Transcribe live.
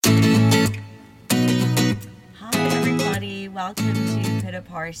welcome to Pit a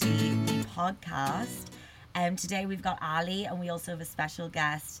Party, the podcast. Today we've got Ali, and we also have a special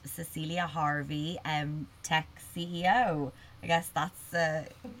guest, Cecilia Harvey, Tech CEO. I guess that's the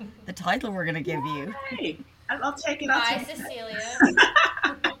title we're going to give you. Hey, I'll take it. Hi, Cecilia.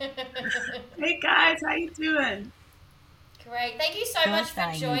 Hey guys, how you doing? Great. Thank you so Good, much for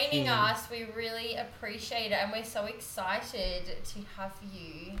thank joining you. us. We really appreciate it, and we're so excited to have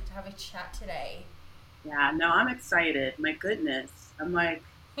a chat today. Yeah, no, I'm excited. My goodness, I'm like,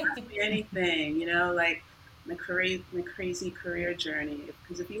 ask me anything, like my crazy career journey.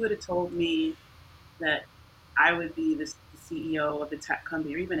 Because if you would have told me that I would be the CEO of a tech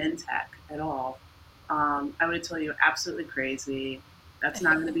company, or even in tech at all, I would have told you absolutely crazy. That's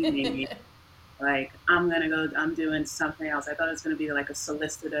not going to be me. Like, I'm doing something else. I thought it was going to be like a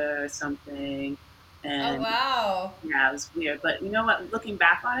solicitor or something. Oh, And wow. yeah, it was weird. But you know what? Looking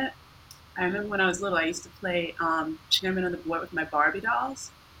back on it, I remember when I was little, I used to play chairman of the board with my Barbie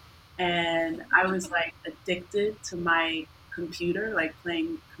dolls. And I was like addicted to my computer, like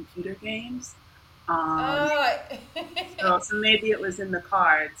playing computer games. Um, Oh, so maybe it was in the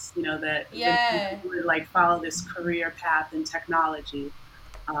cards, that eventually yeah. you would like follow this career path in technology.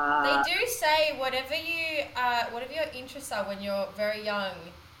 They Uh, do say whatever your interests are when you're very young,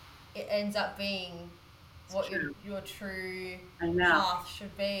 it ends up being it's what true. your true I know. path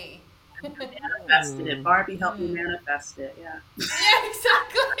should be. Manifested it. Ooh. Barbie helped me Mm. manifest it. Yeah. Yeah,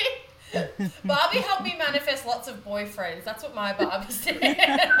 exactly. Barbie helped me manifest lots of boyfriends. That's what my Barbie did.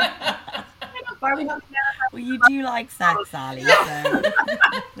 Barbie helped me Well, you do like sex, Ali, so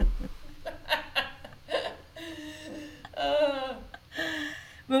Uh,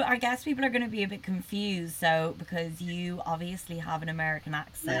 well, I guess people are going to be a bit confused. So, because you obviously have an American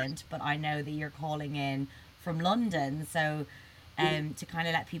manifest. accent, but I know that you're calling in from London. So, to kind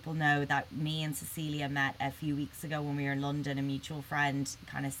of let people know that me and Cecilia met a few weeks ago when we were in London, a mutual friend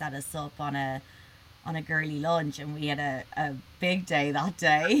kind of set us up on a girly lunch, and we had a big day that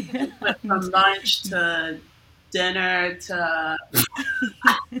day. Went from And lunch to dinner to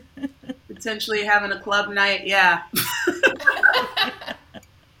potentially having a club night. Yeah.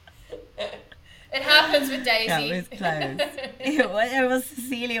 it happens with yeah, it Daisy. was close. It was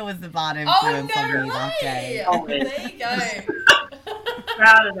Cecilia was the bad Oh, influence on no me that day. way! Always. There you go.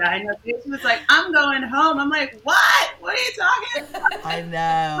 Proud of that. I know she was like, I'm going home. I'm like, what? What are you talking about? I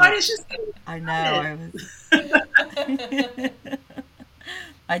know. Party's just getting I know. started. I was.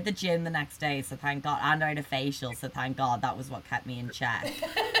 I had the gym the next day, so thank God, and I had a facial, so thank God that was what kept me in check.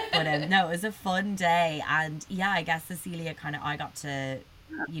 But no, it was a fun day, and yeah, I guess Cecilia kind of I got to,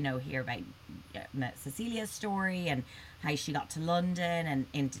 hear about Cecilia's story and how she got to London and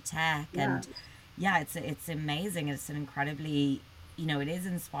into tech, Yeah. and yeah, it's amazing. It's an incredibly, it is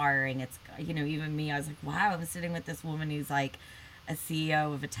inspiring. It's even me, I was like, wow, I'm sitting with this woman who's like a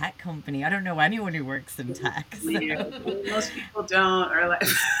CEO of a tech company. I don't know anyone who works in tech. Yeah. So. Most people don't, or like,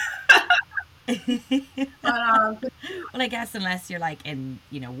 but Well, I guess unless you're like in,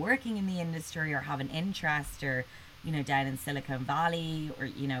 working in the industry or have an interest or, down in Silicon Valley or,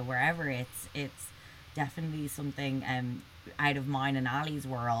 wherever it's definitely something out of mine and Ali's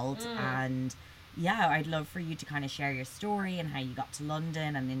world. Mm. And yeah, I'd love for you to kind of share your story and how you got to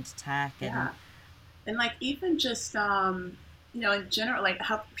London and into tech and yeah. And like even just in general, like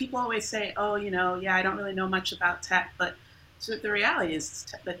how people always say, oh, yeah, I don't really know much about tech, but so the reality is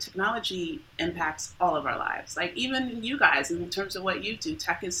that technology impacts all of our lives. Like even you guys, in terms of what you do,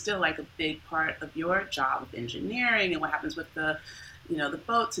 tech is still like a big part of your job with engineering and what happens with the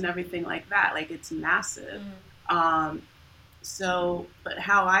boats and everything like that. Like it's massive. Mm. Um, but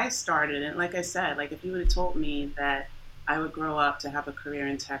how I started, and like I said, like if you would have told me that I would grow up to have a career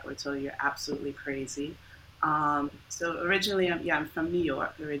in tech, I would tell you you're absolutely crazy. So originally, I'm from New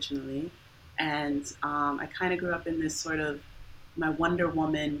York originally, and I kind of grew up in this sort of my Wonder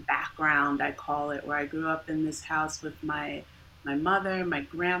Woman background, I call it, where I grew up in this house with my mother, my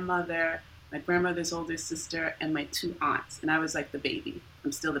grandmother's older sister, and my two aunts, and I was like the baby.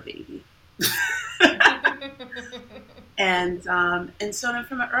 I'm still the baby. And so then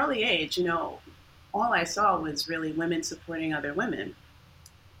from an early age, all I saw was really women supporting other women,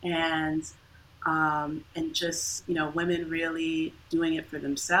 and and just women really doing it for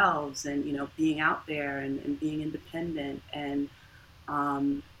themselves, and being out there and being independent,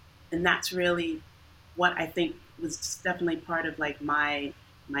 um, and that's really what I think was definitely part of like my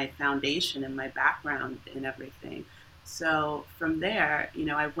foundation and my background and everything. So from there,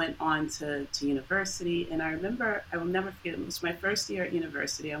 I went on to university, and I remember I will never forget. It was my first year at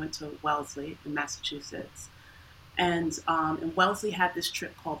university. I went to Wellesley in Massachusetts, and Wellesley had this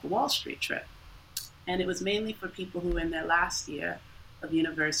trip called the Wall Street trip, And it was mainly for people who were in their last year of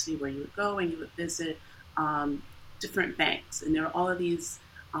university, where you would go and you would visit um, different banks. And there were all of these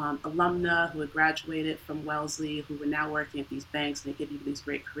alumna who had graduated from Wellesley who were now working at these banks, and they give you these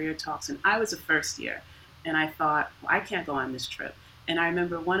great career talks. And I was a first year, and I thought, well, I can't go on this trip. And I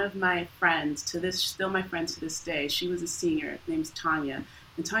remember one of my friends, to this, still my friend to this day, she was a senior, name's Tanya.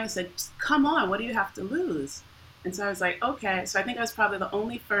 And Tanya said, come on, what do you have to lose? And so I was like, okay. So I think I was probably the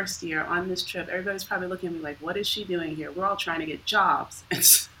only first year on this trip. Everybody's probably looking at me like, what is she doing here? We're all trying to get jobs. And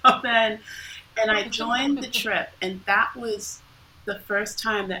so then, and I joined the trip, and that was the first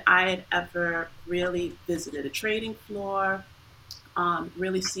time that I had ever really visited a trading floor,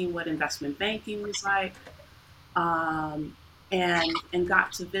 really seen what investment banking was like, um, and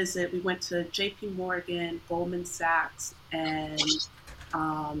got to visit. We went to J.P. Morgan, Goldman Sachs, and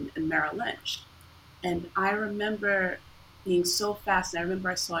Merrill Lynch. And I remember being so fascinated. I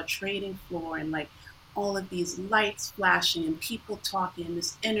remember I saw a trading floor and like all of these lights flashing and people talking and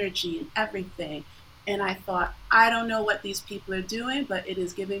this energy and everything. And I thought, I don't know what these people are doing, but it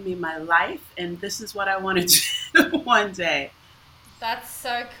is giving me my life. And this is what I want to do one day. That's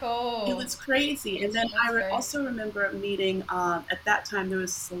so It cool. was crazy. And then That's very also remember meeting, at that time, there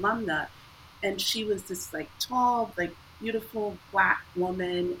was this alumna, and she was this like tall, like beautiful black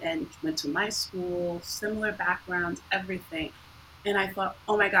woman, and went to my school, similar backgrounds, everything. And I thought,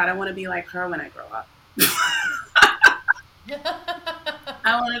 oh my God, I want to be like her when I grow up.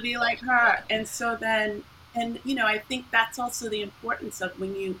 I want to be like her. And so then, and I think that's also the importance of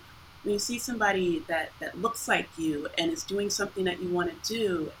when you see somebody that looks like you and is doing something that you want to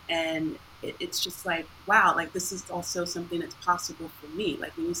do, and it's just like, wow, like this is also something that's possible for me.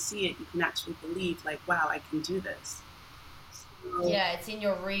 Like when you see it, you can actually believe, like, wow, I can do this. So, Yeah, it's in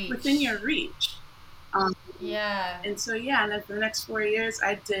your within reach. your reach. Um, Yeah. and so, yeah, and then for the next 4 years,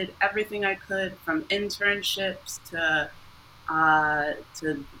 I did everything I could, from internships to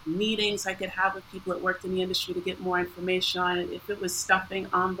meetings I could have with people that worked in the industry to get more information on it. If it was stuffing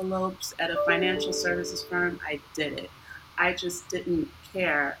envelopes at a financial services firm, I did it. I just didn't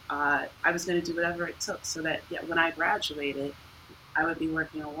care. I was going to do whatever it took so that, yeah, when I graduated, I would be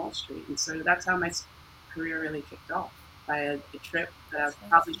working on Wall Street. And so that's how my career really kicked off, by a trip that I That's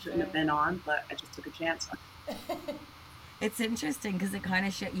probably shouldn't have true. been on, but I just took a chance on. It's interesting because it kind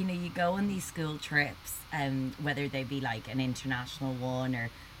of you go on these school trips, whether they be like an international one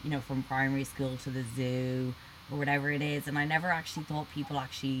or from primary school to the zoo or whatever it is, and I never actually thought people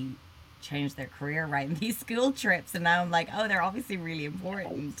actually change their career right in these school trips, and now I'm like, oh, they're obviously really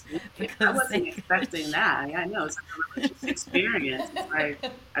important I because they wasn't could. expecting that. Yeah, I know it's like a religious experience. It's like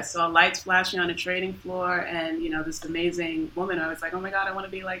I saw lights flashing on a trading floor, and this amazing woman. I was like, oh my God, I want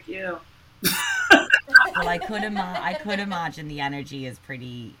to be like you. Well, I could imagine the energy is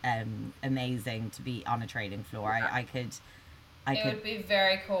pretty amazing to be on a trading floor. I It could, would be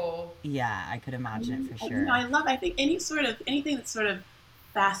very cool. yeah, I could imagine it for I sure. love. I think anything that's sort of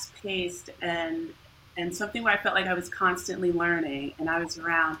fast paced, and something where I felt like I was constantly learning, and I was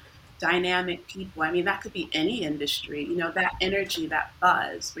around dynamic people. I mean, that could be any industry. That energy, that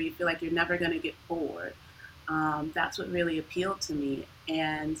buzz, where you feel like you're never going to get bored. That's what really appealed to me,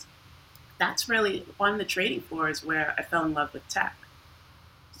 and that's really on the trading floors where I fell in love with tech.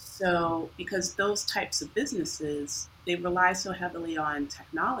 So, because those types of businesses, they rely so heavily on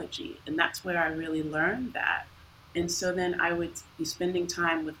technology, and that's where I really learned that. And so then I would be spending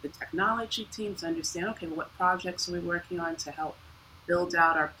time with the technology team to understand, okay, well, what projects are we working on to help build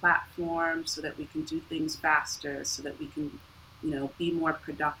out our platform so that we can do things faster, so that we can, be more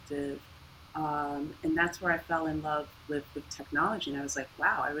productive. And that's where I fell in love with technology. And I was like,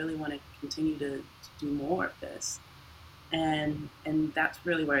 wow, I really want to continue to do more of this. And that's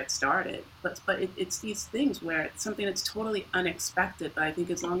really where it started. But it's these things where it's something that's totally unexpected. But I think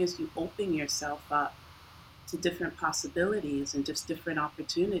as long as you open yourself up to different possibilities and just different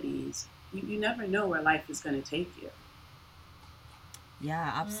opportunities, you never know where life is going to take you.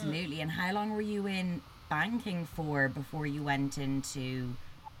 Yeah, absolutely. And how long were you in banking for before you went into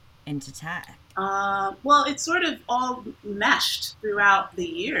tech? Well, it's sort of all meshed throughout the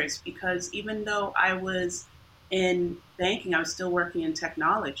years, because even though I was in banking, I was still working in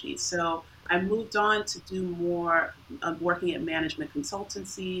technology. So I moved on to do more, working at management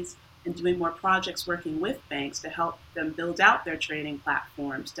consultancies and doing more projects working with banks to help them build out their trading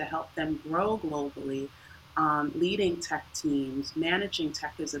platforms, to help them grow globally, leading tech teams, managing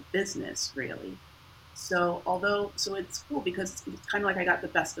tech as a business, really. So it's cool because it's kind of like I got the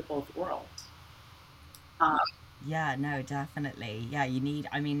best of both worlds. Uh, Yeah, no, definitely. Yeah, you need,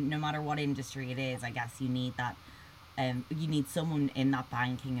 I mean, no matter what industry it is, I guess you need that, you need someone in that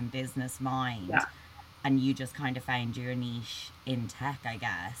banking and business mind yeah, and you just kind of found your niche in tech, I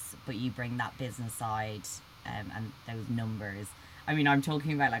guess, but you bring that business side, and those numbers. I mean, I'm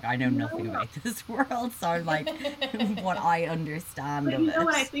talking about, like, I know nothing No. about this world, so I'm like, what I understand But of you know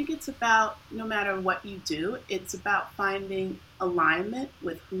what? I it. think it's about, no matter what you do, it's about finding alignment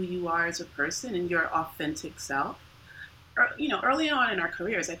with who you are as a person and your authentic self. Early on in our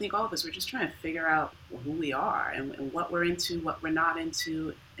careers, I think all of us were just trying to figure out who we are and what we're into, what we're not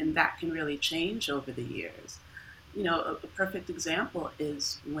into, and that can really change over the years. A perfect example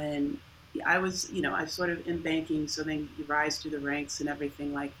is when I was, I sort of in banking, so then you rise through the ranks and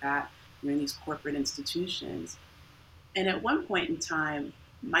everything like that. You're in these corporate institutions. And at one point in time,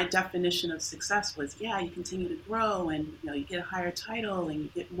 my definition of success was, yeah, you continue to grow and you get a higher title and you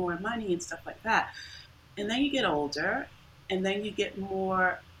get more money and stuff like that. And then you get older, and then you get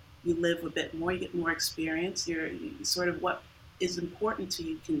more, you live a bit more, you get more experience. You sort of what is important to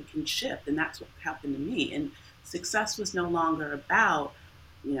you can shift, and that's what happened to me. And success was no longer about,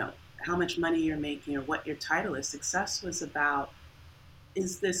 you know, how much money you're making or what your title is. Success was about,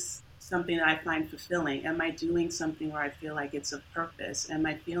 is this something that I find fulfilling? Am I doing something where I feel like it's of purpose? Am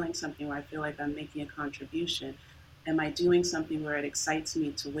I feeling something where I feel like I'm making a contribution? Am I doing something where it excites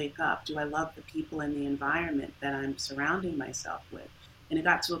me to wake up? Do I love the people and the environment that I'm surrounding myself with? And it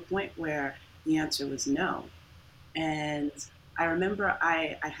got to a point where the answer was no. And I remember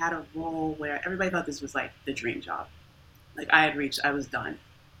I had a role where everybody thought this was like the dream job. Like I had reached, I was done.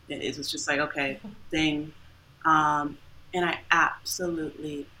 It was just like, okay, thing. Um, and I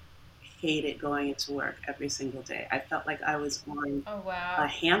absolutely hated going into work every single day. I felt like I was on Oh a wow.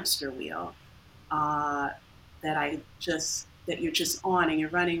 hamster wheel, uh, that you're just on and you're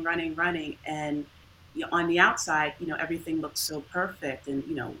running, running, running, and on the outside, everything looks so perfect, and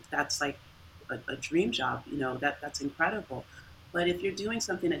that's like a dream job. That's incredible. But if you're doing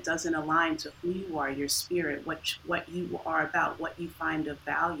something that doesn't align to who you are, your spirit, what you are about, what you find of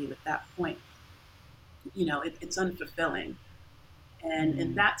value at that point, it's unfulfilling, and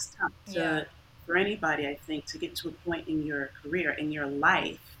Mm. that's tough Yeah. to for anybody, I think, to get to a point in your career, in your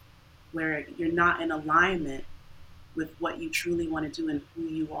life, where you're not in alignment with what you truly want to do and who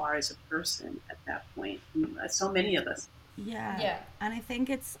you are as a person at that point. So many of us. Yeah, Yeah. and I think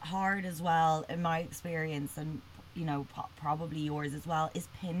it's hard as well, in my experience, and probably yours as well, is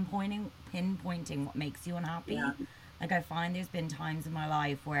pinpointing what makes you Yeah. unhappy. Like, I find there's been times in my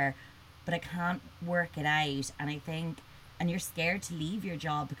life where, but I can't work it out, and I think, and you're scared to leave your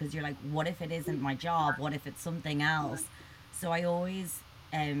job because you're like, what if it isn't my job? What if it's something else? So I always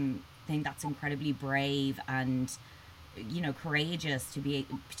think that's incredibly brave and courageous to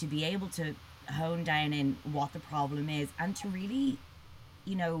be able to hone down in what the problem is, and to really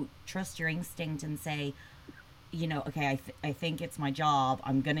trust your instinct and say, okay, I think it's my job,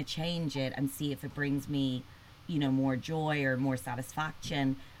 I'm gonna change it and see if it brings me more joy or more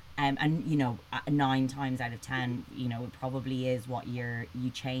satisfaction. And 9 times out of 10, it probably is what you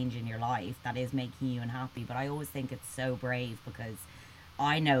change in your life that is making you unhappy. But I always think it's so brave, because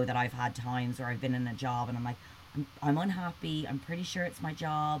I know that I've had times where I've been in a job and I'm like, I'm unhappy. I'm pretty sure it's my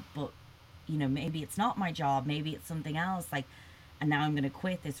job, but maybe it's not my job. Maybe it's something else. Like, and now I'm going to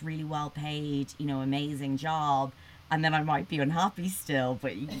quit this really well paid, amazing job. And then I might be unhappy still,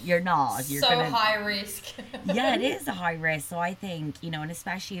 but you're not. You're going So to, high risk. yeah, it is a high risk. So I think, and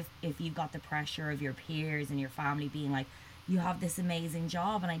especially if you've got the pressure of your peers and your family being like, you have this amazing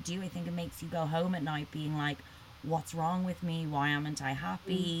job. And I think it makes you go home at night being like, what's wrong with me? Why aren't I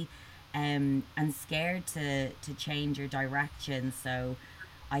happy? And scared to change your direction. So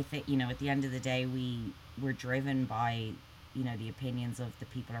I think, at the end of the day, we're driven by, the opinions of the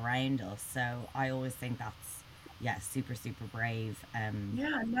people around us. So I always think that's, yeah, super, super brave, Yeah,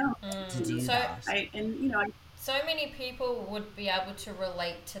 no, to absolutely. do So that. so many people would be able to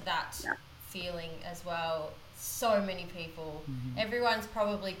relate to that Yeah, feeling as well. So many people. Hmm. Everyone's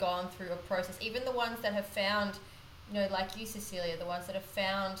probably gone through a process. Even the ones that have found, like you, Cecilia, the ones that have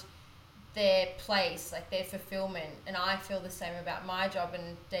found their place, like their fulfillment. And I feel the same about my job.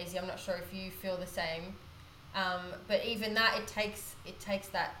 And Daisy, I'm not sure if you feel the same. But even that, it takes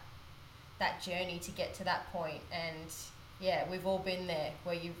that journey to get to that point. And yeah, we've all been there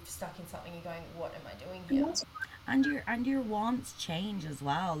where you're stuck in something. You're going, what am I doing and here? that's And your wants change as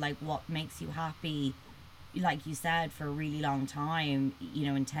well. Like, what makes you happy, like you said, for a really long time,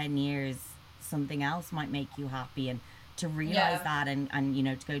 in 10 years something else might make you happy. And to realize Yeah. that, and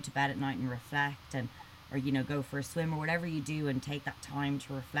to go to bed at night and reflect, and or go for a swim or whatever you do, and take that time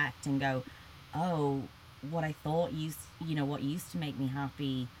to reflect and go, oh, what I thought what used to make me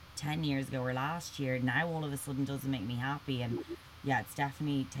happy 10 years ago or last year, now all of a sudden doesn't make me happy. And yeah, it's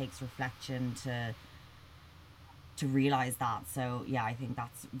definitely takes reflection to realize that. So yeah, I think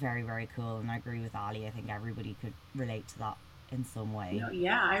that's very, very cool, and I agree with Ali. I think everybody could relate to that in some way.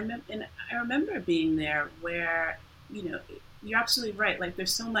 Yeah, I remember being there where, you're absolutely right. Like,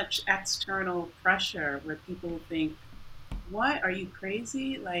 there's so much external pressure where people think, what, are you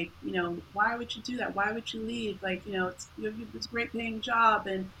crazy? Like, why would you do that? Why would you leave? Like, you have this great paying job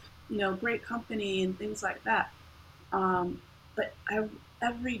and, great company and things like that. But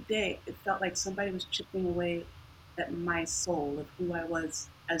every day it felt like somebody was chipping away at my soul of who I was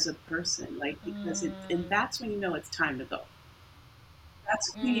as a person. Like, because and that's when it's time to go.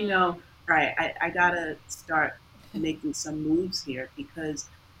 That's when right, I gotta start making some moves here, because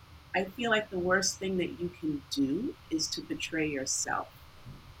I feel like the worst thing that you can do is to betray yourself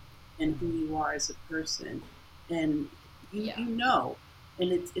and who you are as a person. And you, Yeah. you know,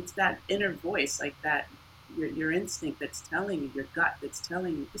 and it's that inner voice, like that, your instinct that's telling you, your gut that's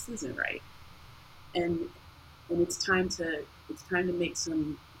telling you this isn't right. And it's time to make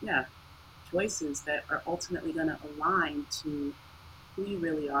some, choices that are ultimately going to align to who you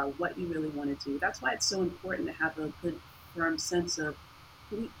really are, what you really want to do. That's why it's so important to have a good, firm sense of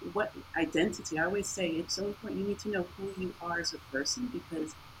what identity. I always say it's so important. You need to know who you are as a person,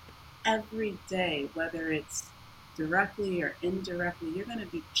 because every day, whether it's directly or indirectly, you're going to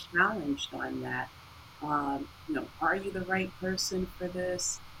be challenged on that. Are you the right person for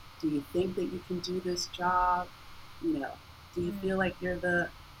this? Do you think that you can do this job? You know, do you feel like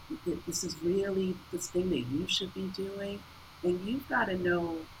this is really this thing that you should be doing? And you've got to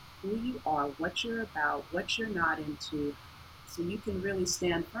know who you are, what you're about, what you're not into, so you can really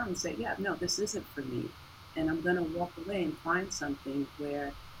stand firm and say, yeah, no, this isn't for me. And I'm going to walk away and find something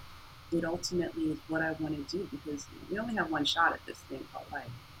where it ultimately is what I want to do, because we only have one shot at this thing called life.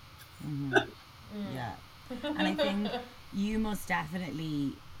 Hmm. Yeah. And I think you must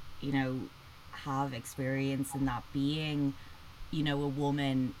definitely, you know, have experience in that, being, you know, a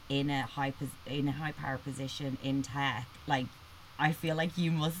woman in a in a high power position in tech. Like, I feel like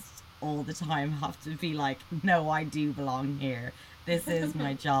you must all the time have to be like, no, I do belong here. This is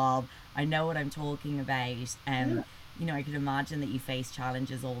my job. I know what I'm talking about. Yeah. You know, I can imagine that you face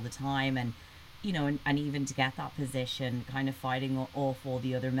challenges all the time, and you know, and even to get that position, kind of fighting off all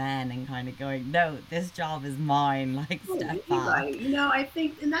the other men and kind of going, no, this job is mine. Like, step You're back. right. I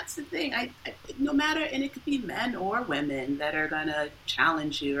think, and that's the thing. No matter, and it could be men or women that are gonna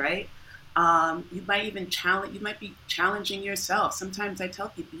challenge you, right? You might even challenge. You might be challenging yourself. Sometimes I tell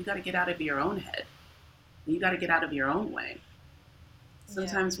people, you got to get out of your own head. You got to get out of your own way. Yeah.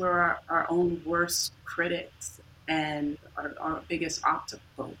 Sometimes we're our own worst critics and our biggest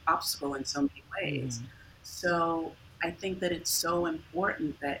obstacle in so many ways. Hmm. So I think that it's so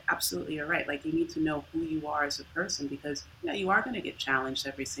important that, absolutely, you're right. Like, you need to know who you are as a person, because you are going to get challenged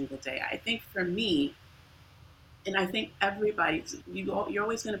every single day. I think for me, and I think you're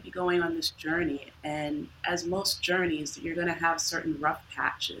always going to be going on this journey, and as most journeys, you're going to have certain rough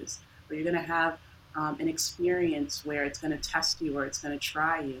patches, or you're going to have an experience where it's going to test you or it's going to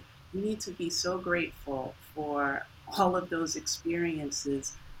try you. You need to be so grateful for all of those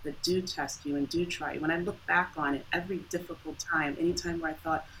experiences that do test you and do try you. When I look back on it, every difficult time, anytime where I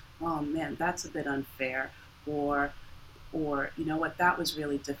thought, oh man, that's a bit unfair, or you know what, that was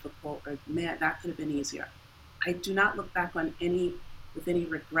really difficult, or man, that could have been easier. I do not look back on any with any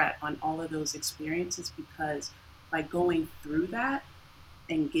regret on all of those experiences, because by going through that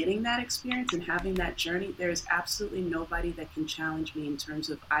and getting that experience and having that journey, there is absolutely nobody that can challenge me in terms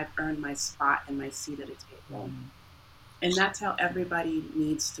of I've earned my spot and my seat at a table. Hmm. And that's how everybody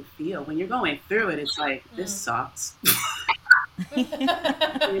needs to feel. When you're going through it, it's like, this sucks. you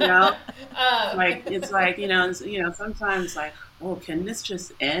know? um, It's like, sometimes like, oh, can this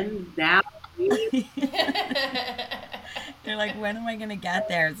just end now, please? You're like, when am I gonna get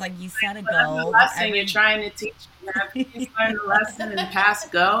there? It's like you set a Whatever goal for lesson you're every. trying to teach me, please learn the lesson and pass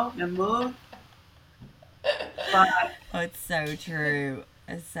go and move. But Oh, it's so true.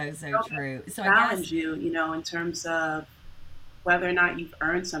 It's so, so don't let true. people So I guess. challenge you, in terms of whether or not you've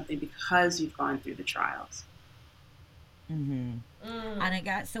earned something because you've gone through the trials. Hmm. mm, And I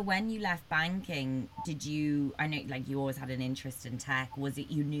guess, so when you left banking, did you? I know, like, you always had an interest in tech. Was it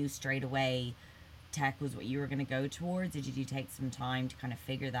you knew straight away tech was what you were going to go towards? Or did you take some time to kind of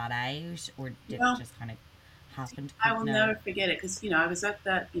figure that out, or You did it know, just kind of happen to I come? will No. never forget it, because I was at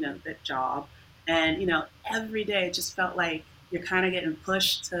that job, and every day it just felt like you're kind of getting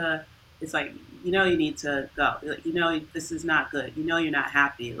pushed to. It's like, you need to go. Like, this is not good. You're not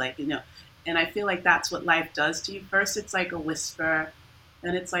happy. Like, and I feel like that's what life does to you. First, it's like a whisper,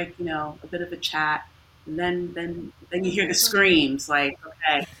 then it's like, a bit of a chat, and then you hear the screams. Like,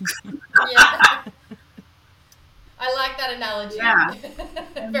 okay, yeah. I like that analogy. Yeah.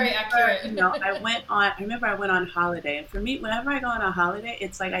 Very accurate. I remember I went on holiday. And for me, whenever I go on a holiday,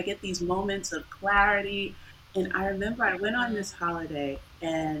 it's like I get these moments of clarity. And I remember I went on Mm. this holiday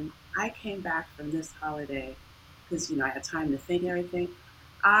and I came back from this holiday because, I had time to think and everything.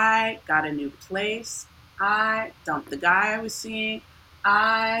 I got a new place. I dumped the guy I was seeing.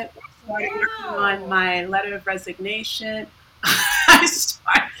 I started working on Wow. my letter of resignation. I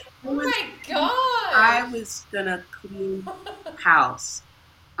started, Oh my I gosh. was gonna clean house.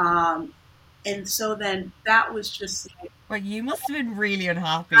 Um, and so then that was just like, Well, you must have been really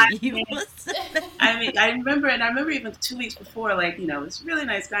unhappy. I You mean, must have I remember even 2 weeks before, like, this really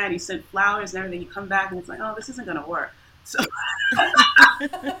nice guy and he sent flowers and everything. You come back and it's like, oh, this isn't going to work. So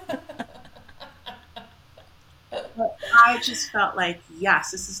but I just felt like,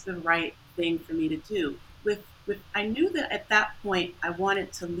 yes, this is the right thing for me to do. I knew that at that point I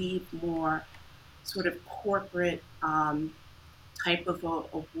wanted to leave more sort of corporate type of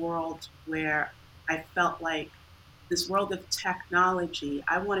a world where I felt like this world of technology,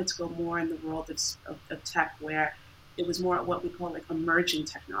 I wanted to go more in the world of tech where it was more what we call like emerging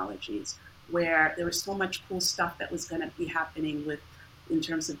technologies, where there was so much cool stuff that was going to be happening with in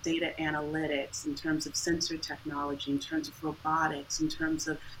terms of data analytics, in terms of sensor technology, in terms of robotics, in terms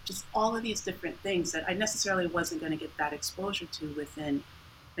of just all of these different things that I necessarily wasn't going to get that exposure to within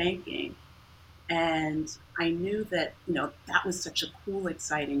banking. And I knew that, that was such a cool,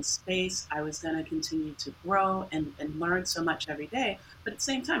 exciting space. I was going to continue to grow and learn so much every day. But at the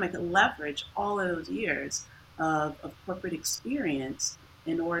same time, I could leverage all of those years of corporate experience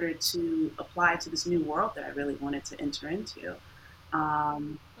in order to apply to this new world that I really wanted to enter into.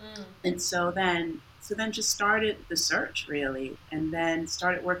 Um, Mm. and so then just started the search really, and then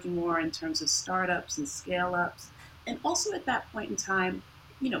started working more in terms of startups and scale ups. And also at that point in time,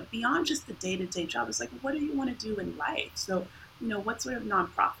 beyond just the day-to-day job, it's like, what do you want to do in life? So, what sort of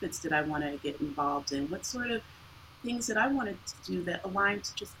nonprofits did I want to get involved in? What sort of things that I wanted to do that aligned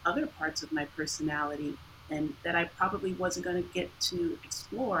to just other parts of my personality and that I probably wasn't going to get to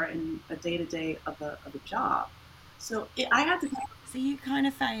explore in a day-to-day of a job. So I had to. So you kind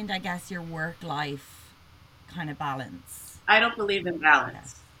of found, I guess, your work life kind of balance, I don't believe in I guess.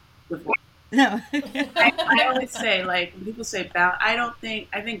 balance with work. No. I always say, like, when people say balance,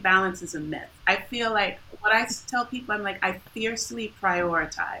 I think balance is a myth. I feel like what tell people, I'm like, I fiercely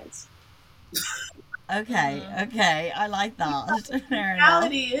prioritize. Okay, Mm. okay, I like that. The Fair enough.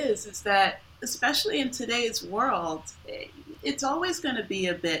 reality is that, especially in today's world, it's always going to be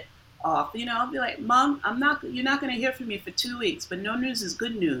a bit off. I'll be like, Mom, you're not going to hear from me for 2 weeks, but no news is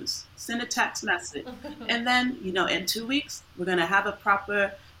good news. Send a text message. And then, in 2 weeks, we're going to have a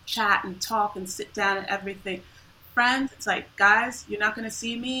proper chat and talk and sit down and everything. Friends, it's like, guys, you're not going to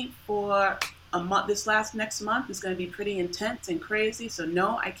see me for a month. Next month is going to be pretty intense and crazy. So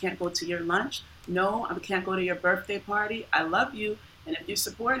no, I can't go to your lunch. No, I can't go to your birthday party. I love you. And if you're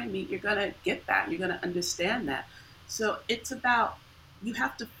supporting me, you're going to get that. You're going to understand that. So it's about, you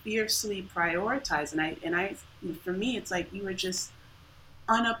have to fiercely prioritize. For me, it's like you were just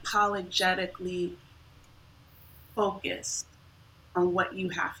unapologetically focused on what you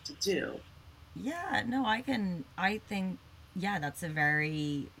have to do. Yeah, no, I think, yeah, that's a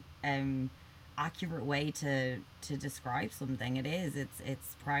very um accurate way to describe something. It is.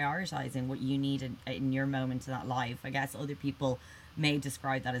 It's prioritizing what you need in your moment in that life. I guess other people may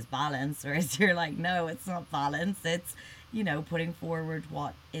describe that as balance, whereas you're like, no, it's not balance. It's, putting forward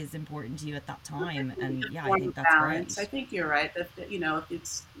what is important to you at that I time. think And a yeah, I form think of that's balance. I great. think you're right that if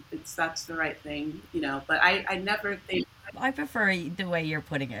it's that's the right thing. But I never think I prefer the way you're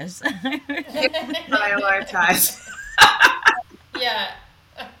putting it. prioritize. Yeah.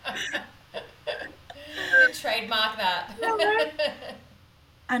 Trademark that.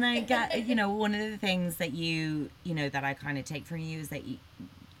 And I get, one of the things that that I kind of take from you is that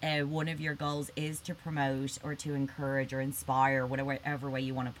one of your goals is to promote or to encourage or inspire, whatever way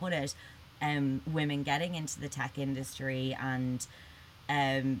you want to put it, women getting into the tech industry and,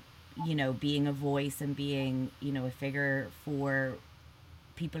 um, being a voice and being, a figure for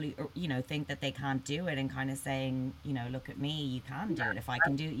people who, think that they can't do it and kind of saying, look at me, you can do it. If I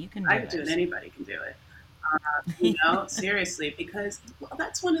can do it, you can do I do it. it. Anybody can do it. Seriously, because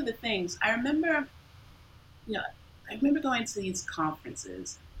that's one of the things I remember. You know, I remember going to these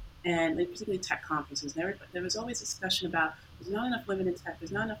conferences, and like, particularly tech conferences. And there was always discussion about there's not enough women in tech.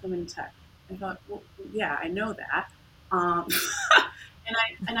 There's not enough women in tech. I thought, well, yeah, I know that. Um,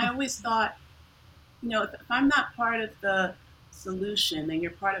 and I always thought, if I'm not part of the solution, then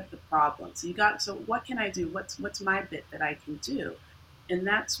you're part of the problem. So what can I do? What's my bit that I can do? And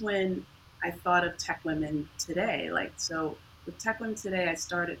that's when I thought of Tech Women Today. Like, so with Tech Women Today, I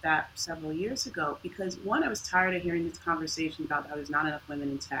started that several years ago because one, I was tired of hearing this conversation about how there's not enough women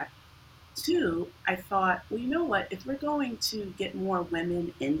in tech. Two, I thought, well, you know what? If we're going to get more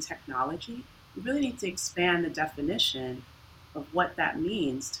women in technology, we really need to expand the definition of what that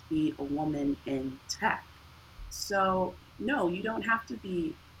means to be a woman in tech. So, no, you don't have to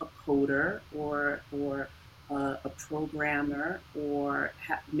be a coder or a programmer or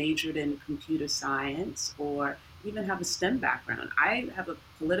majored in computer science or even have a STEM background. I have a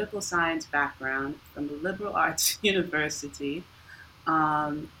political science background from the liberal arts university.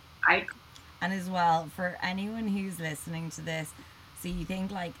 Um, I And as well, for anyone who's listening to this, so you think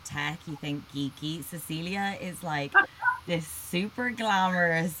like tech, you think geeky. Cecilia is like this super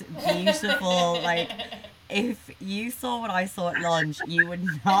glamorous, beautiful, like if you saw what I saw at lunch, you would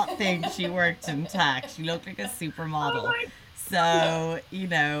not think she worked in tech. She looked like a oh supermodel. my So,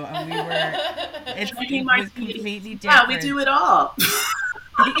 and we were, drinking it was martinis. completely Yeah, we different. do it all.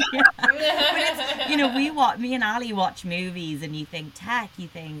 Yeah. But it's, me and Ali watch movies and you think tech, you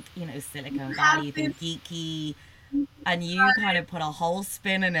think, Silicon Valley, Have you this think geeky, and you kind of put a whole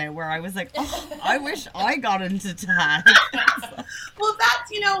spin in it where I was like, oh, I wish I got into tech. Well,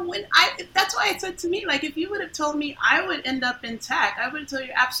 that's when that's why I said to me, like, if you would have told me I would end up in tech, I would have told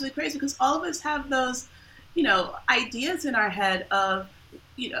you absolutely crazy because all of us have those, ideas in our head of,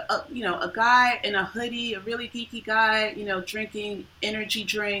 a guy in a hoodie, a really geeky guy, drinking energy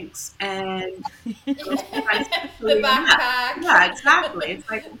drinks and kind of The sexually inept. backpack, Yeah, exactly. It's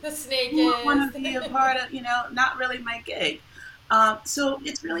like the who would sneakers. want to be a part of, not really my gig. So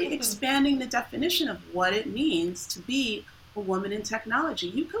it's really expanding the definition of what it means to be a woman in technology.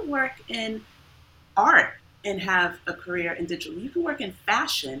 You could work in art and have a career in digital. You can work in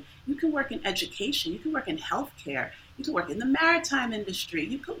fashion. You can work in education. You can work in healthcare. You can work in the maritime industry.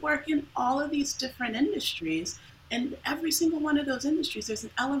 You could work in all of these different industries. And every single one of those industries, there's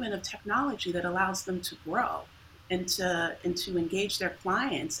an element of technology that allows them to grow and to engage their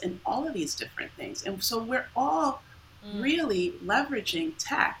clients in all of these different things. And so we're all Mm. really leveraging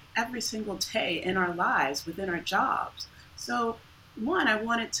tech every single day in our lives within our jobs. So one, I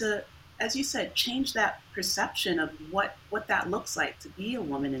wanted to, as you said, change that perception of what that looks like to be a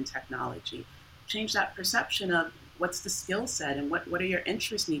woman in technology. Change that perception of what's the skill set and what are your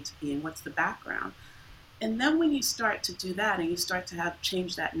interests need to be and what's the background. And then when you start to do that and you start to have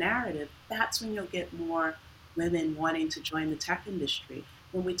change that narrative, that's when you'll get more women wanting to join the tech industry.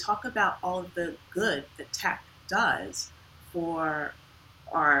 When we talk about all of the good that tech does for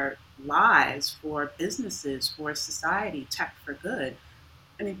our lives, for businesses, for society, tech for good,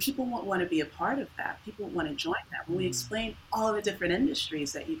 I mean, people won't want to be a part of that. People want to join that. When we Mm. explain all the different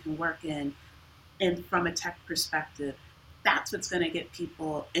industries that you can work in and from a tech perspective, that's what's going to get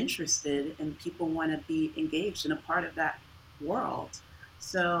people interested and people want to be engaged in a part of that world.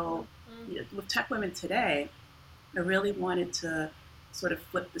 So, Mm. with Tech Women Today, I really wanted to sort of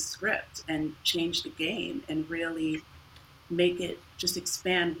flip the script and change the game and really make it just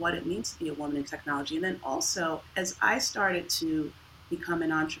expand what it means to be a woman in technology. And then also, as I started to become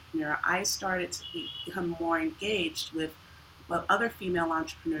an entrepreneur, I started to become more engaged with other female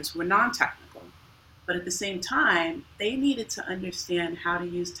entrepreneurs who were non technical. But at the same time, they needed to understand how to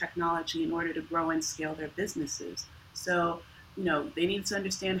use technology in order to grow and scale their businesses. So, they need to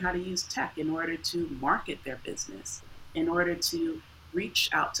understand how to use tech in order to market their business, in order to reach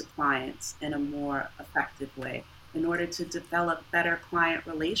out to clients in a more effective way, in order to develop better client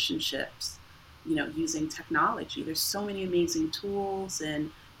relationships, using technology. There's so many amazing tools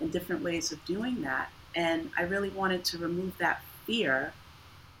and different ways of doing that. And I really wanted to remove that fear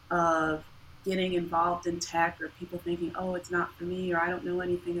of getting involved in tech or people thinking, oh, it's not for me or I don't know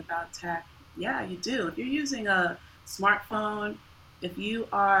anything about tech. Yeah, you do. If you're using a smartphone, if you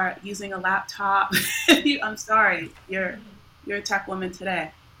are using a laptop, I'm sorry, you're a tech woman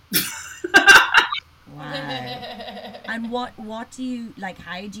today. Wow. And what do you like?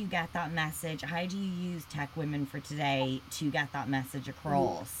 How do you get that message? How do you use Tech Women for Today to get that message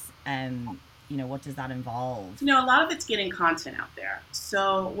across? What does that involve? A lot of it's getting content out there.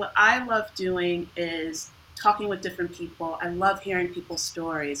 So what I love doing is talking with different people. I love hearing people's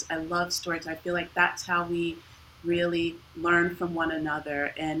stories. I love stories. I feel like that's how we really learn from one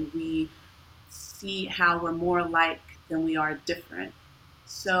another and we see how we're more alike than we are different.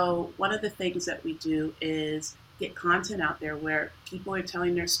 So one of the things that we do is get content out there where people are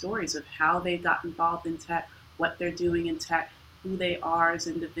telling their stories of how they got involved in tech, what they're doing in tech, who they are as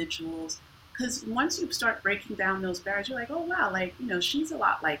individuals. Because once you start breaking down those barriers, you're like, oh wow, like, she's a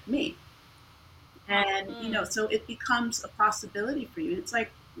lot like me. And, Mm. so it becomes a possibility for you. It's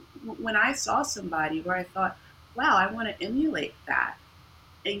like when I saw somebody where I thought, wow, I want to emulate that.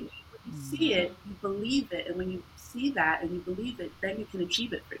 And when you see Mm. it, you believe it. And when you see that and you believe it, then you can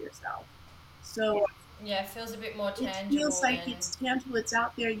achieve it for yourself. So Yeah, it feels a bit more it feels tangible like than. it's tangible, it's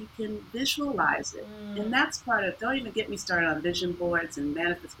out there, you can visualize it. And Mm. that's part of, don't even get me started on vision boards and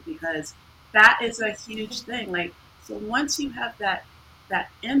manifesting, because that is a huge thing. Like, so once you have that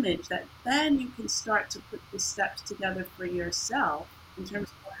image, that then you can start to put the steps together for yourself in terms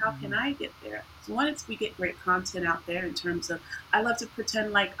of, well, how can I get there? So once we get great content out there in terms of, I love to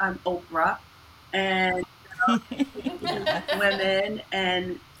pretend like I'm Oprah and taking Yeah. women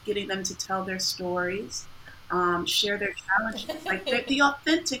and getting them to tell their stories, share their challenges, like the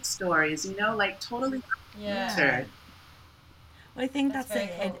authentic stories, like totally Yeah, Yeah. unfiltered. Well, I think that's that's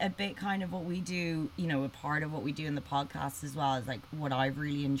very a cool. bit kind of what we do, a part of what we do in the podcast as well, is like what I've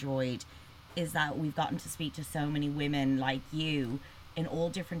really enjoyed is that we've gotten to speak to so many women like you in all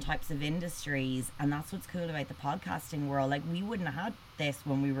different types of industries. And that's what's cool about the podcasting world. Like, we wouldn't have had this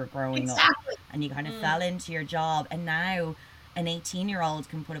when we were growing up, Exactly. and you kind of Mm. fell into your job. And now an 18-year-old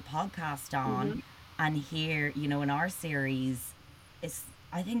can put a podcast on Hmm. and hear, in our series, it's,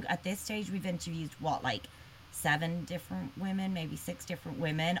 I think at this stage we've interviewed what, like, seven different women, maybe six different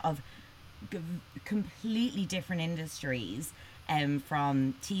women of g- completely different industries,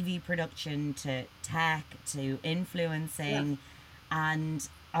 from TV production to tech to Yeah. influencing. And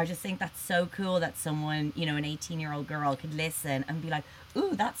I just think that's so cool that someone, an 18-year-old girl could listen and be like,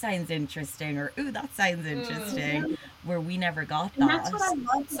 ooh, that sounds interesting, or ooh, that sounds Mm. interesting, where we never got And that's what I that.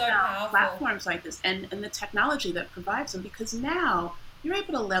 love So about powerful. platforms like this, and the technology that provides them, because now you're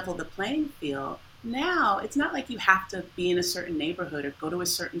able to level the playing field. Now it's not like you have to be in a certain neighborhood or go to a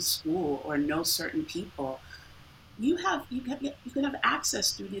certain school or know certain people. You can have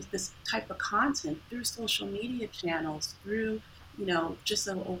access through this type of content through social media channels, through just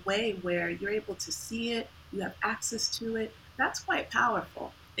a way where you're able to see it, you have access to it. That's quite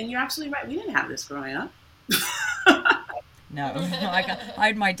powerful. And you're absolutely right. We didn't have this growing up. No, I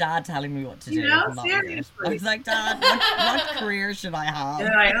had my dad telling me what to do, and that was it. I Seriously. was like, Dad, what career should I And have?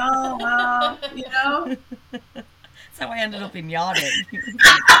 they're like, oh well, So I ended up in yachting. It's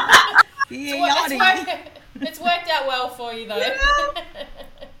like, be It's, a it's, yachting. it's worked out well for you, you though. know.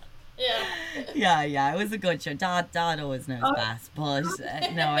 Yeah. Yeah, it was a good show. Dad always knows Oh, best,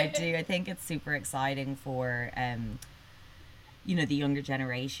 but no, I do. I think it's super exciting for the younger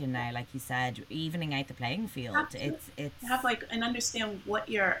generation now. Like you said, evening out the playing field. have to It's have like and understand what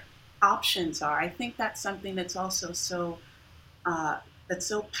your options are. I think that's something that's also uh,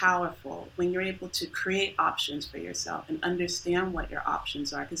 so powerful when you're able to create options for yourself and understand what your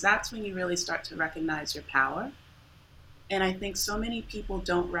options are, because that's when you really start to recognize your power. And I think so many people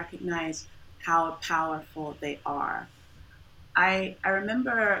don't recognize how powerful they are. I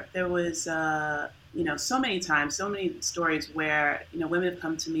remember there was so many times, so many stories where women have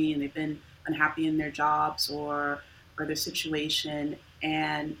come to me and they've been unhappy in their jobs or their situation,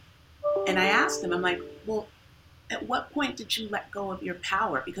 and I asked them, I'm like, well, at what point did you let go of your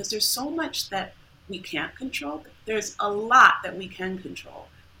power? Because there's so much that we can't control. There's a lot that we can control.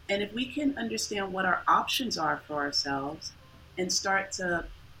 And if we can understand what our options are for ourselves and start to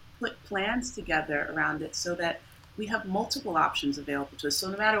put plans together around it so that we have multiple options available to us. So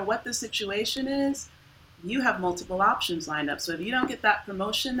no matter what the situation is, you have multiple options lined up. So if you don't get that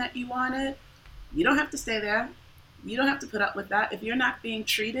promotion that you wanted, you don't have to stay there. You don't have to put up with that. If you're not being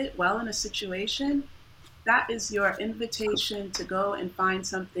treated well in a situation, that is your invitation to go and find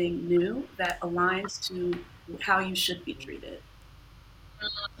something new that aligns to how you should be treated.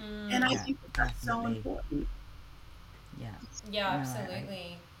 And I Mm. yeah, think that that's so definitely. important. Yeah, Yeah, no, I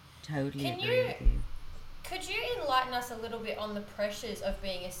absolutely. totally Can agree you with you. could you enlighten us a little bit on the pressures of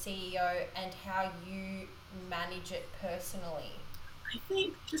being a CEO and how you manage it personally? I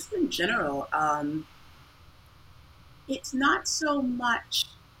think just in general, it's not so much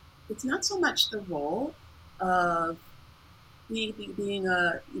it's not so much the role of being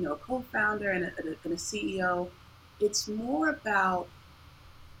a co-founder and a CEO. It's more about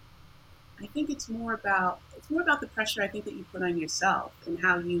it's more about the pressure I think that you put on yourself and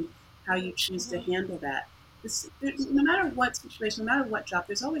how you choose to Mm-hmm. handle that. No matter what situation, no matter what job,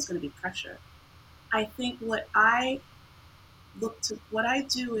 there's always going to be pressure. I think what I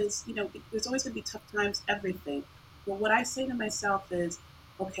do is, there's always going to be tough times, everything. But what I say to myself is,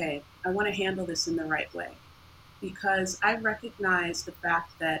 okay, I want to handle this in the right way, because I recognize the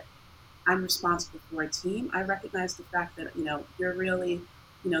fact that I'm responsible for a team. I recognize the fact that, you're really,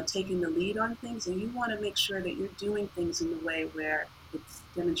 taking the lead on things, and you want to make sure that you're doing things in the way where it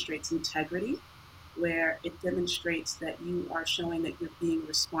demonstrates integrity. where it demonstrates that you are showing that you're being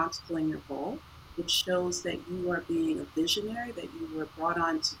responsible in your role. It shows that you are being a visionary, that you were brought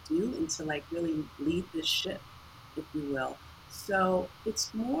on to do and to like really lead this ship, if you will. So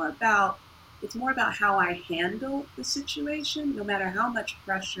it's more about how I handle the situation, no matter how much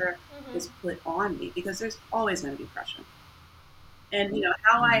pressure is Mm-hmm. put on me, because there's always going to be pressure. And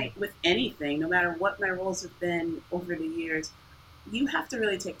how Mm-hmm. I with anything, no matter what my roles have been over the years, you have to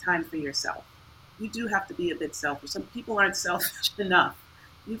really take time for yourself. You do have to be a bit selfish. Some people aren't selfish enough.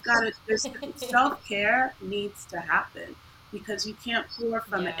 You've got to, there's self care needs to happen because you can't pour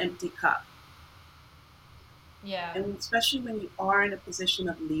from an Yeah. empty cup. Yeah. And especially when you are in a position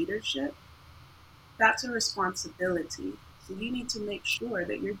of leadership, that's a responsibility. So you need to make sure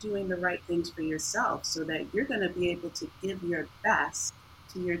that you're doing the right things for yourself so that you're going to be able to give your best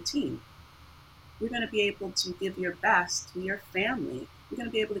to your team. You're going to be able to give your best to your family. You're going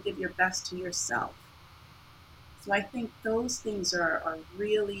to be able to give your best to yourself. So I think those things are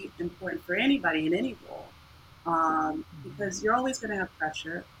really important for anybody in any role, because you're always going to have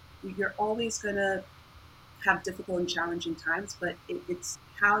pressure. You're always going to have difficult and challenging times, but it's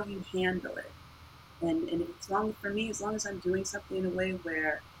how you handle it. And as long for me, as long as I'm doing something in a way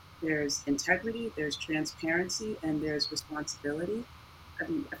where there's integrity, there's transparency, and there's responsibility, I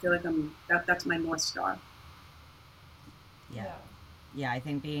feel like that's my North Star. Yeah. Yeah. Yeah, I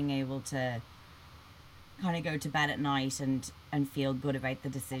think being able to kind of go to bed at night and feel good about the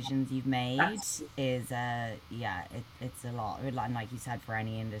decisions you've made That's is yeah, it's a lot. And like you said, for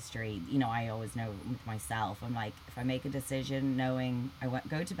any industry, I always know with myself, I'm like, if I make a decision knowing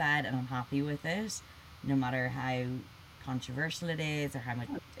go to bed and I'm happy with it, no matter how controversial it is or how much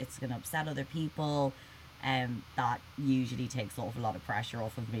it's going to upset other people, that usually takes off a lot of pressure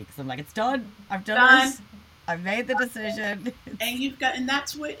off of me because I'm like, it's done, I've done done. it, I've made the decision. And you've got and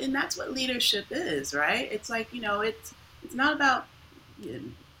that's what leadership is, right? It's like it's not about you know,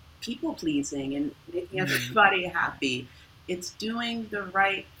 people pleasing and making Mm-hmm. everybody Yeah. happy. It's doing the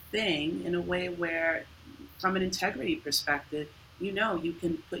right thing in a way where, from an integrity perspective, you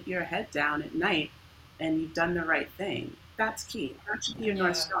can put your head down at night and you've done the right thing. That's key. That should be Yeah. your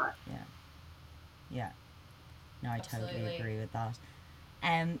North Yeah. Star. Yeah. Yeah. No, I totally Absolutely. agree with that.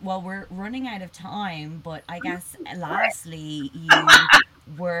 Well, we're running out of time, but I guess Right. lastly, you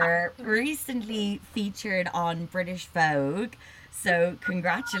were recently featured on British Vogue, so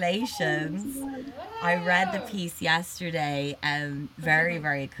congratulations. I read the Wow. piece yesterday. Very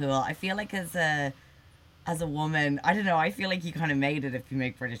very cool. I feel like as a woman, I don't know. I feel like you kind of made it if you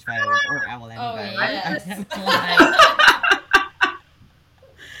make British Vogue or well any Oh Vogue. I, I yes. don't like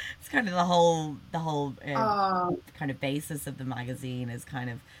it's kind of the whole oh, kind of basis of the magazine is kind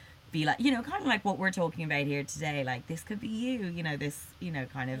of be like kind of like what we're talking about here today, like this could be this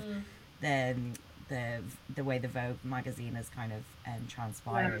kind of Mm. the the the way the Vogue magazine has kind of yeah,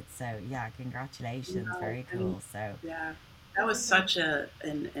 transpired. So yeah, congratulations, very and cool. So yeah, that was such an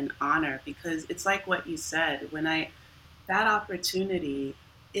honor because it's like what you said when I that opportunity.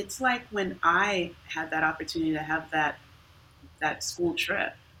 It's like when I had that opportunity to have that school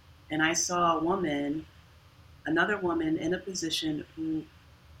trip, and I saw another woman in a position who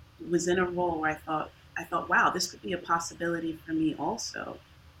was in a role where I thought, wow, this could be a possibility for me also.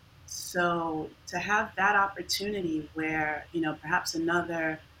 So to have that opportunity where perhaps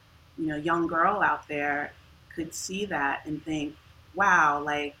another young girl out there could see that and think, wow,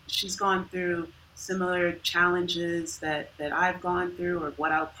 like she's gone through similar challenges that I've gone through or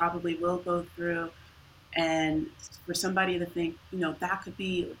what I probably will go through. And for somebody to think, that could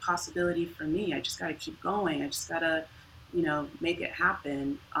be a possibility for me. I just got to keep going. I just got to, make it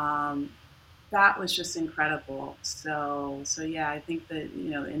happen. That was just incredible. So yeah, I think that,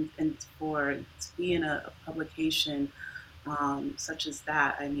 and for to be in a publication such as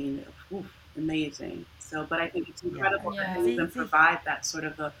that. I mean, oof, amazing. So, but I think it's yeah, incredible that Yeah. they even provide that sort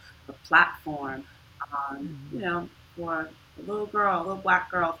of a platform, mhm. for a little girl, a little black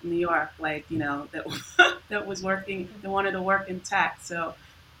girl from New York, like, that, that was working, that wanted to work in tech. So,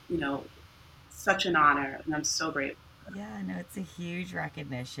 you know, such an honor. And I'm so grateful. Yeah, no, it's a huge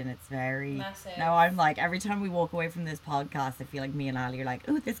recognition. It's very. Now Massive. I'm like, every time we walk away from this podcast, I feel like me and Ali are like,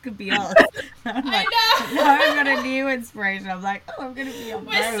 oh, this could be us. Now I'm like, now I I've got a know. new inspiration. I'm like, oh, I'm going to be on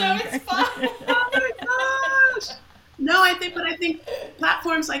We're so Vogue. inspired. Oh my gosh. No, but I think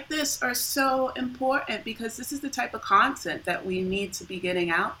platforms like this are so important because this is the type of content that we need to be getting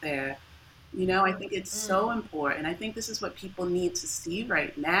out there. I think it's so Mm. important. I think this is what people need to see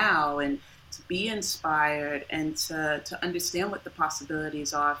right now and to be inspired and to understand what the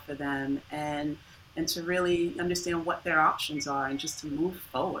possibilities are for them and to really understand what their options are and just to move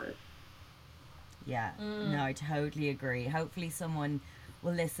forward. Yeah. No, I totally agree. Hopefully someone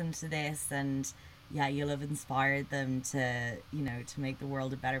will listen to this and yeah, you'll have inspired them to, to make the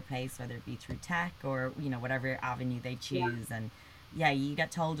world a better place, whether it be through tech or, whatever avenue they Yeah, choose. And yeah, you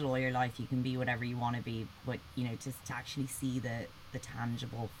get told it all your life you can be whatever you want to be, but to actually see the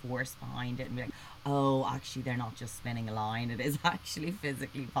tangible force behind it and be like, oh, actually they're not just spinning a line, it is actually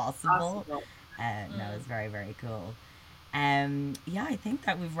physically possible. possible. No, Mm. it's very, very cool. Yeah, I think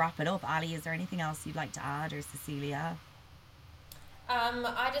that we've wrapped it up. Ali, is there anything else you'd like to add, or Cecilia?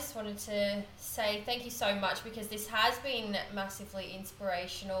 I just wanted to say thank you so much because this has been massively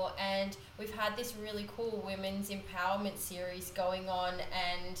inspirational, and we've had this really cool women's empowerment series going on,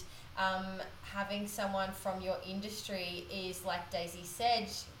 and having someone from your industry is, like Daisy said,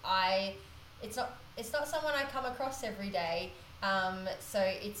 it's not someone I come across every day. So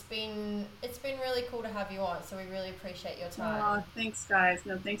it's been really cool to have you on. So we really appreciate your Oh, time. thanks, guys.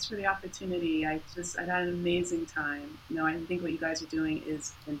 No, thanks for the opportunity. I had an amazing time. No, I think what you guys are doing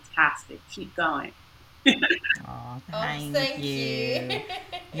is fantastic. Keep going. Oh, Oh, thank thank you. you.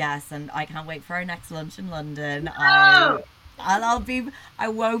 Yes, and I can't wait for our next lunch in London. Oh, I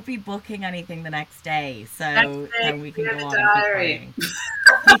won't be booking anything the next day, next so day, then we can clear go the on and keep diary.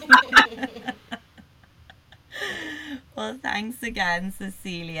 partying. Well, thanks again,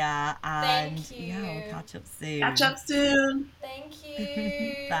 Cecilia, and Thank yeah, we'll you. catch up Catch soon. up soon. Thank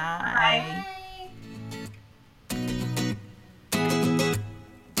you. Bye. Bye. Bye.